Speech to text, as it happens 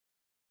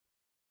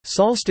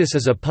Solstice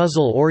is a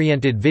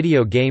puzzle-oriented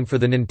video game for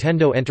the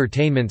Nintendo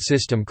Entertainment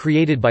System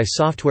created by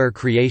Software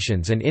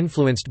Creations and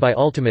influenced by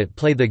Ultimate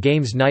Play the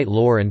game's Night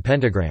Lore and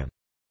Pentagram.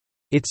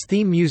 Its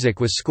theme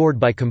music was scored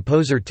by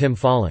composer Tim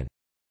Follin.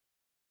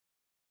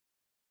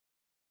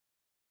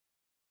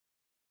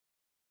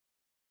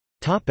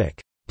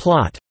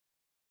 Plot.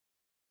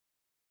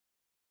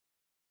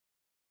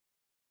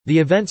 The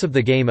events of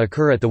the game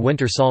occur at the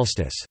winter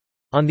solstice.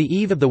 On the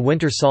eve of the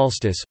winter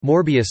solstice,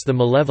 Morbius the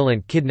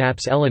Malevolent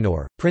kidnaps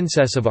Eleanor,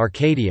 Princess of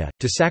Arcadia,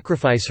 to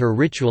sacrifice her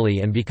ritually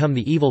and become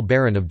the evil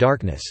Baron of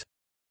Darkness.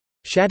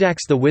 Shadax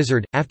the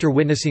Wizard, after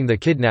witnessing the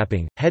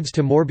kidnapping, heads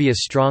to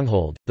Morbius'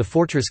 stronghold, the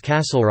fortress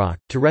Castle Rock,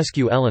 to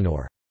rescue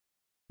Eleanor.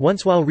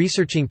 Once while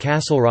researching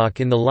Castle Rock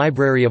in the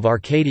Library of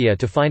Arcadia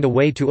to find a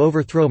way to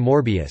overthrow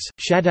Morbius,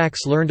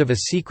 Shadax learned of a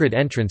secret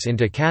entrance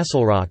into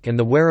Castle Rock and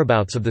the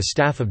whereabouts of the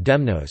Staff of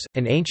Demnos,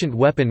 an ancient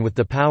weapon with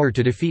the power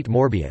to defeat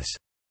Morbius.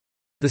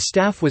 The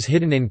staff was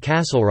hidden in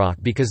Castle Rock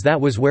because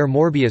that was where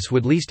Morbius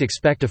would least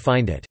expect to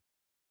find it.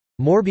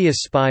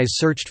 Morbius' spies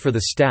searched for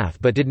the staff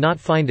but did not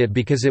find it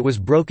because it was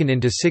broken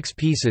into 6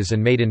 pieces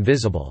and made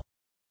invisible.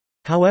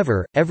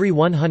 However, every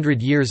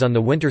 100 years on the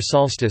winter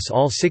solstice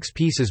all 6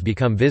 pieces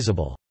become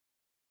visible.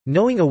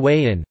 Knowing a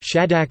way in,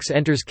 Shadax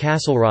enters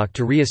Castle Rock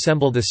to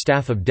reassemble the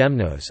Staff of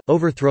Demnos,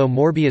 overthrow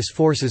Morbius'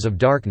 forces of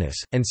darkness,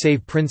 and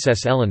save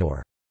Princess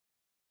Eleanor.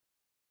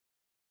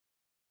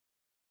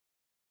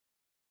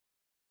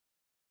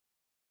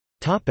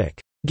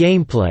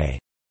 Gameplay.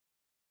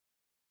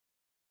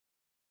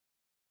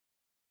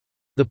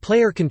 The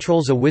player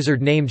controls a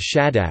wizard named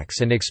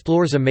Shadax and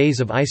explores a maze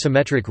of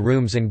isometric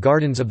rooms and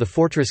gardens of the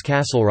fortress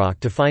Castle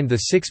Rock to find the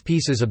 6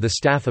 pieces of the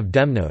Staff of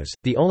Demnos,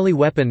 the only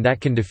weapon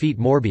that can defeat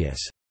Morbius.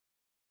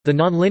 The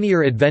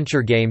nonlinear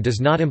adventure game does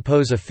not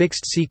impose a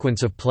fixed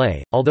sequence of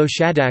play, although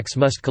Shadax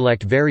must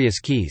collect various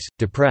keys,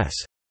 depress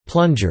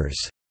plungers,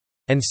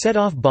 and set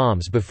off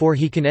bombs before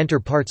he can enter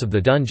parts of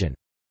the dungeon.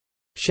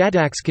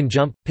 Shadax can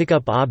jump, pick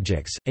up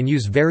objects, and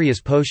use various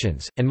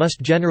potions, and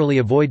must generally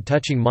avoid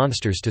touching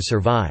monsters to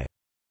survive.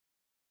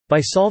 By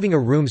solving a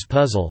room's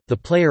puzzle, the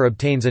player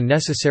obtains a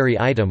necessary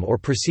item or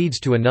proceeds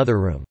to another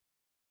room.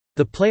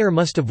 The player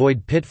must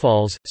avoid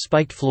pitfalls,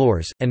 spiked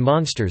floors, and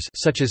monsters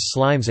such as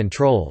slimes and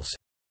trolls.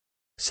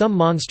 Some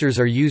monsters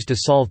are used to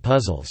solve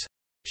puzzles.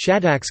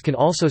 Shadax can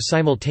also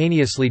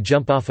simultaneously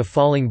jump off a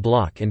falling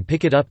block and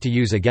pick it up to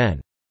use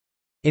again.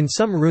 In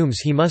some rooms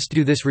he must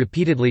do this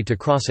repeatedly to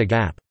cross a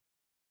gap.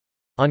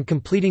 On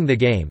completing the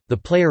game, the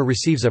player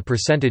receives a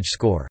percentage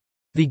score.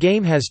 The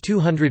game has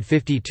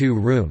 252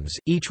 rooms,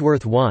 each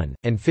worth 1,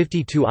 and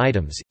 52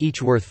 items,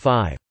 each worth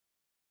 5.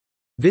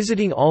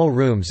 Visiting all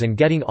rooms and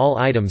getting all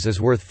items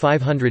is worth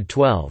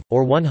 512,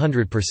 or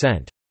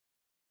 100%.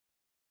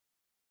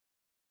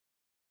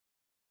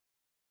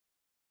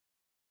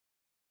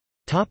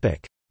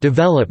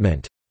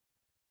 Development.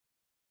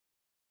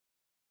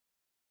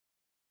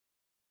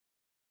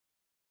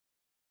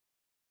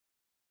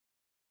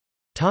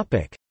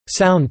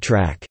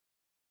 Soundtrack.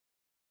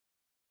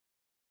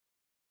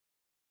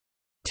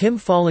 Tim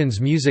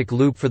Follin's music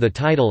loop for the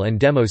title and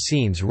demo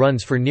scenes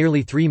runs for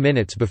nearly 3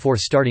 minutes before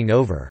starting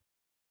over.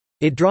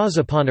 It draws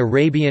upon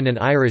Arabian and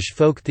Irish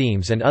folk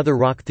themes and other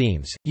rock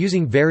themes,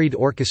 using varied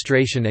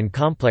orchestration and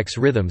complex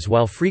rhythms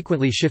while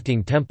frequently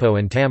shifting tempo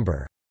and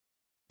timbre.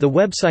 The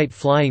website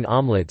Flying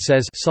Omelette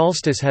says,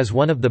 "Solstice has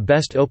one of the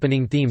best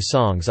opening theme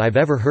songs I've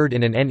ever heard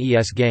in an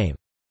NES game."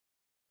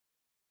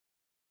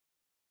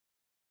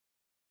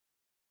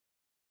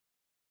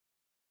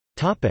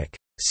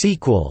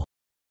 Sequel.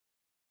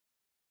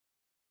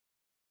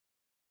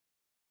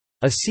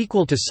 A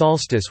sequel to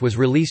Solstice was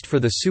released for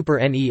the Super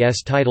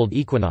NES titled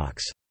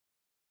Equinox.